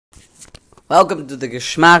Welcome to the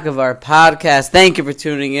Geschmack of our podcast. Thank you for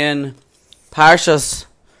tuning in. Parshas,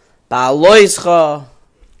 Bahaloscha,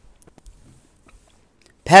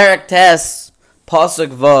 Parshas, Pasuk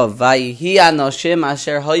Vav. Vayihi anoshim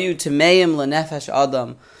asher hayu tameim lenefesh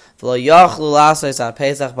adam v'lo yachlu lasos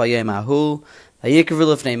ha'pesach b'yom hahu vayikru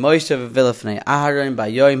lifnei Moshe v'lifnei Aharon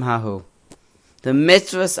b'yom hahu. The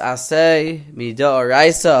mitzvahs aseh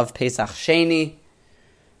midoraisa of Pesach Sheni.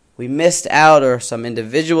 We missed out, or some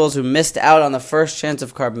individuals who missed out on the first chance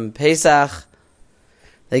of Karban Pesach,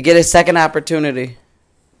 they get a second opportunity.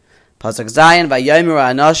 Pasuk Zayin, Vayomer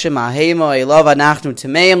Anoshim Ahemo Elov Anachnu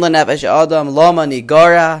Tameim Lenefesh Adam Loma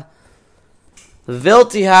Nigora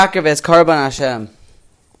Vilti Hakrav Es Karban Hashem.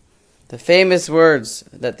 The famous words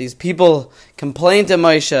that these people complained to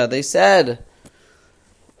Moshe. They said,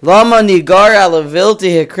 Loma Nigora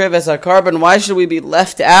Levilti Hakriv Es Karban. Why should we be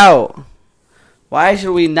left out? Why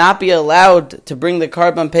should we not be allowed to bring the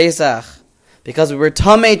Karban Pesach? Because we were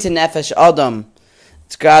tamei to Nefesh Adam.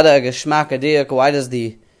 It's grada geshmak adiyuk. Why does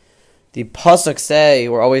the pasuk say,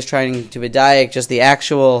 we're always trying to bedayek just the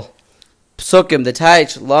actual psukim, the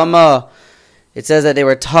taich, lama, it says that they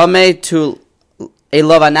were tamei to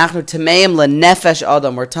elov anachnu tameim lenefesh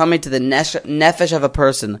adam. We're tamei to the nefesh of a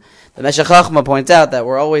person. The Meshech Chochmah points out that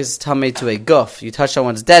we're always tamei to a guf. You touch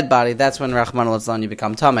someone's dead body, that's when Rahman al-Islam you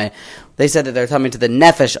become tamei. They said that they're tamei to the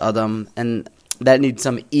nefesh adam, and that needs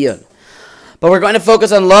some iyun. But we're going to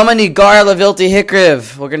focus on Lama Nigar Levilti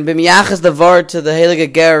Hikriv. We're going to be miyachas the vart to the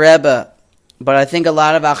Heilige Ger Rebbe. But I think a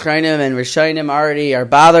lot of Achronim and Rishonim already are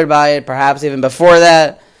bothered by it, perhaps even before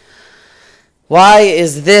that. Why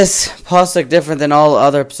is this pasuk different than all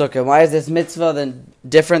other psukim? Why is this mitzvah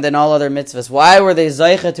different than all other mitzvahs? Why were they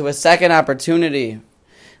zeicha to a second opportunity?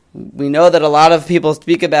 We know that a lot of people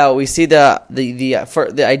speak about, we see the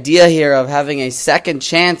idea here of having a second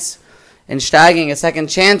chance and stagging a second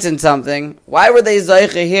chance in something. Why were they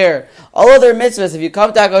zeicha here? All other mitzvahs, if you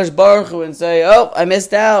come to HaKadosh Baruch Hu and say, oh, I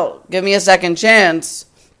missed out, give me a second chance,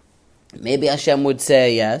 maybe Hashem would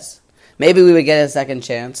say yes. Maybe we would get a second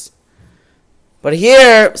chance. But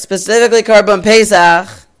here, specifically Karban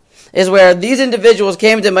Pesach, is where these individuals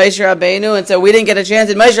came to Moshe Rabbeinu and said, we didn't get a chance.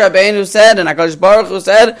 And Moshe Rabbeinu said, and HaKadosh Baruch Hu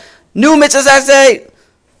said, new mitzvahs I say,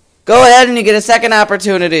 go ahead and you get a second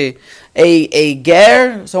opportunity. A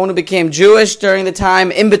ger, someone who became Jewish during the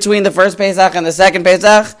time in between the first Pesach and the second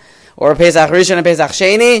Pesach, or Pesach Rishon and Pesach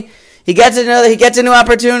Sheni, he gets a new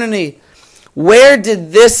opportunity. Where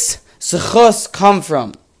did this zechus come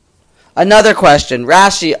from? Another question.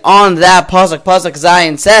 Rashi on that pasuk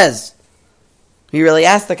Zayin says, he really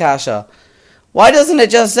asked the kasha, why doesn't it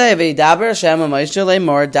just say V'yidaber Hashem Moshe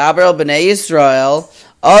Lemor Daber El Bnei Yisrael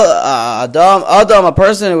Adam, a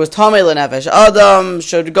person who was tamei lenefesh Adam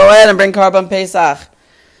should go ahead and bring Karban Pesach?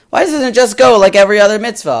 Why doesn't it just go like every other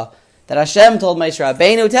mitzvah that Hashem told Moshe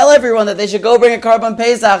Rabbeinu, tell everyone that they should go bring a Karban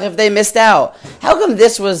Pesach if they missed out? How come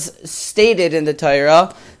this was stated in the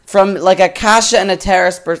Torah from like a kasha and a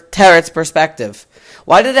teretz perspective?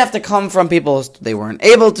 Why did it have to come from people they weren't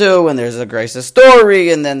able to, and there's a gracious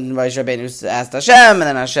story, and then Moshe Rabbeinu asked Hashem, and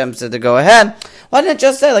then Hashem said to go ahead? Why didn't it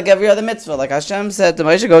just say like every other mitzvah? Like Hashem said to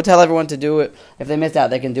Moshe, go tell everyone to do it. If they missed out,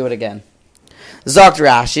 they can do it again. Zokt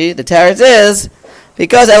Rashi, the teretz is,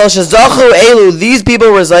 because Eloshazachu Elu, these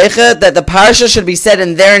people were zeichet, that the parsha should be said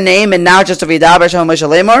in their name, and not just of Yidaber Hashem Moshe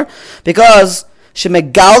Lemor, because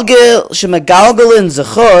Shemegalgelin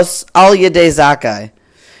zechus al yedei zakai.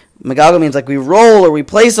 Megalgal means like we roll or we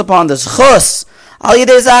place upon the zechus al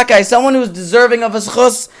yedei zakai. Someone who's deserving of a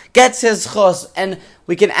zechus gets his zechus. And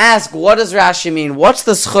we can ask, what does Rashi mean? What's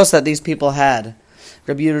the zechus that these people had?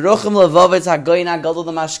 Rabbi Yerucham Levovitz Hagoyin HaGadol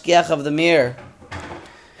the Mashkiach of the Mir.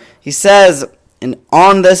 He says,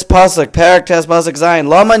 on this pasuk, Parshas pasuk Zayin,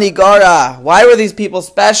 Lama Nigara. Why were these people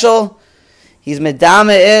special? He's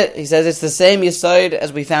medame it. He says it's the same yesod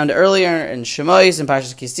as we found earlier in Shemois and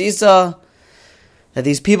Parshas Kisisa, that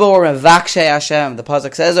these people were mevakshe Hashem. The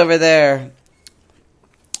pasuk says over there,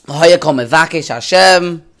 "Hayakol mevakesh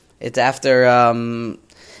Hashem." It's after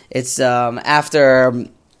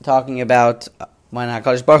talking about when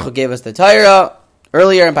HaKadosh Baruch Hu gave us the Torah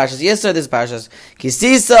earlier in Parshas Yisro. This is Parshas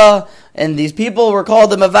Kisisa, and these people were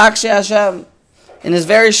called the mevakshe Hashem. In his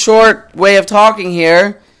very short way of talking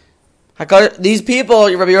here, these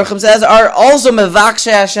people, Rabbi Yerucham says, are also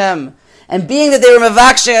mevakshe Hashem. And being that they were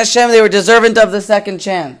mevakshe Hashem, they were deserving of the second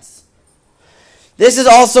chance. This is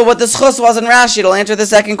also what the zechus was in Rashi. It'll answer the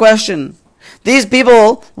second question. These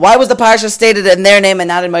people, why was the parsha stated in their name and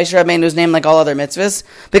not in Moshe Rabbeinu's name like all other mitzvahs?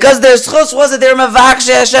 Because their zechus was that they were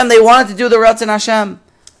mevakshe Hashem. They wanted to do the Ratzon Hashem.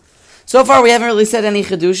 So far we haven't really said any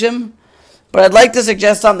chidushim, but I'd like to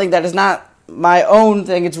suggest something that is not my own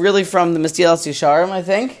thing. It's really from the Mesilas Yesharim, I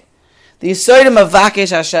think. The Yesod of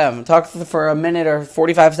Mavakesh Hashem. Talk for a minute or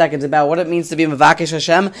 45 seconds about what it means to be Mavakesh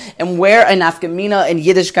Hashem and where a nafkamina in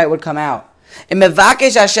Yiddishkeit would come out. And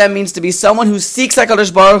Mevakesh Hashem means to be someone who seeks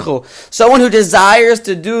HaKadosh Baruch Hu, someone who desires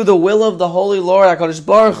to do the will of the Holy Lord HaKadosh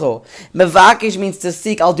Baruch Hu. Mevakesh means to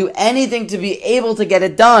seek. I'll do anything to be able to get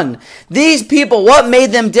it done. These people, what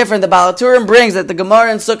made them different? The Baal HaTurim brings that the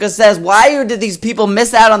Gemara in Sukkah says, why did these people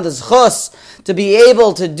miss out on this chus to be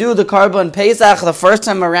able to do the Karban Pesach the first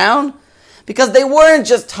time around? Because they weren't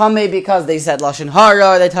just tamei because they said Lashon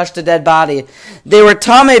Hara or they touched a dead body. They were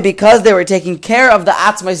tamei because they were taking care of the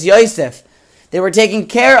Atzmais Yosef. They were taking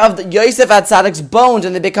care of the Yosef Atzadik's bones,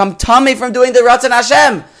 and they become tamei from doing the Ratzon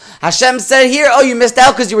Hashem. Hashem said here, oh, you missed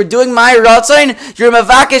out because you were doing my Ratzon. You're a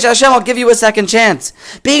Mavakesh Hashem, I'll give you a second chance.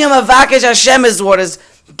 Being a Mavakesh Hashem is what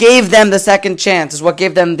gave them the second chance, is what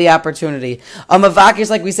gave them the opportunity. A Mavakesh,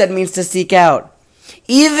 like we said, means to seek out.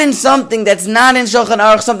 Even something that's not in Shulchan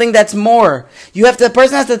Aruch, something that's more. The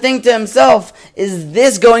person has to think to himself, is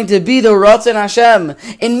this going to be the Ratzon Hashem?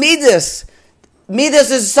 In Midas, Midas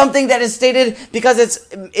is something that is stated because it's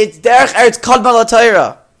derech eretz kadma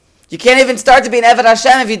l'Torah. You can't even start to be an Eved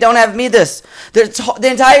Hashem if you don't have Midas. The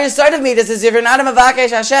entire start of Midas is if you're not a Mavakesh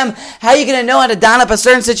Hashem, how are you going to know how to don up a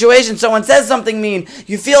certain situation? Someone says something mean,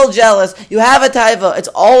 you feel jealous, you have a taiva. It's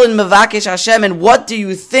all in Mavakesh Hashem. And what do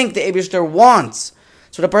you think the Eibishter wants?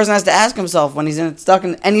 So the person has to ask himself when he's stuck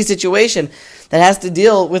in any situation that has to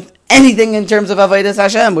deal with anything in terms of Avodas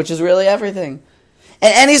Hashem, which is really everything.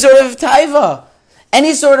 And any sort of taiva.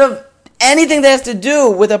 Anything that has to do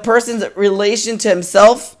with a person's relation to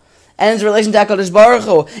himself and his relation to HaKadosh Baruch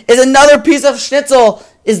Hu is another piece of schnitzel.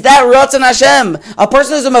 Is that Ratzon Hashem? A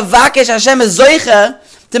person who's a Mavakesh Hashem is Zoicha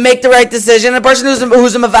to make the right decision. A person who's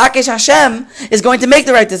a Mavakesh Hashem is going to make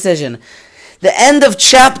the right decision. The end of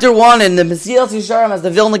chapter 1 in the Mesilas Yesharim, as the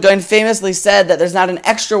Vilna Gaon famously said, that there's not an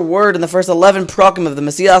extra word in the first 11 prakim of the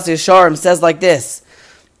Mesilas Yesharim, says like this.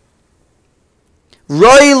 A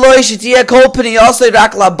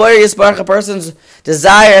person's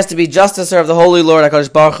desire has to be just to serve the Holy Lord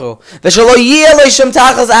HaKadosh Baruch Hu.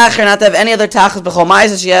 Not to have any other tachas b'chol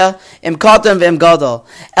ma'aseh im katan v'im gadol.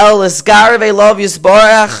 El l'sgar ve'lov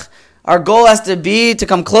yisbarach. Our goal has to be to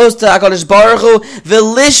come close to HaKadosh Baruch Hu.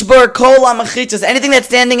 V'lishbar kol ha'machitzos. Anything that's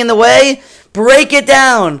standing in the way, break it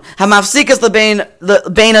down. Hamafsikas lebein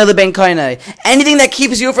kainai. Anything that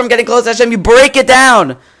keeps you from getting close to Hashem, you break it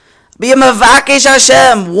down. Be a Mavakesh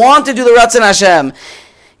Hashem. Want to do the Ratzon Hashem.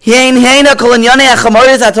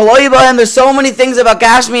 There's so many things about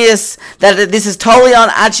Gashmias that this is totally on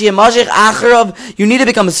Achi Yamashich Acharav. You need to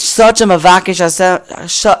become such a Mavakesh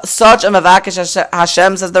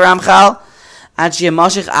Hashem, says the Ramchal. Achi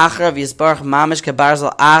Yamashich Acharav Yisbarach Mamish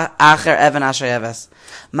Kebarzel Acher Even Asher Yeves.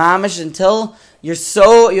 Mamish, until you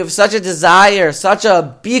have such a desire, such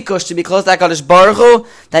a bikush to be close to HaKadosh Baruch Hu,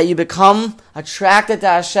 that you become attracted to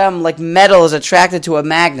Hashem like metal is attracted to a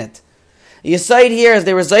magnet. You say it here is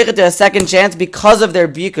they were zeicha to a second chance because of their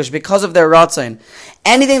bikush, because of their ratzon.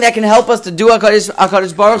 Anything that can help us to do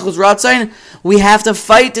HaKadosh Baruch Hu's ratzon, we have to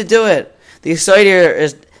fight to do it. The Yisrael here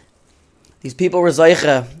is these people were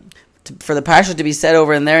zeicha for the Parshas to be said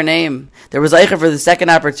over in their name. They were zeicha for the second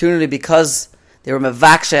opportunity because they were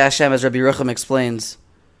Mevakshe Hashem, as Rabbi Yerucham explains.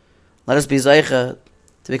 Let us be Zeicha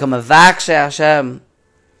to become Mevakshe Hashem.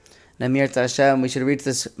 Namir Hashem, we should reach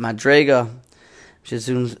this Madrega. We should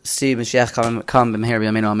soon see Mashiach come b'meher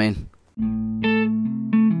b'yameinu amen.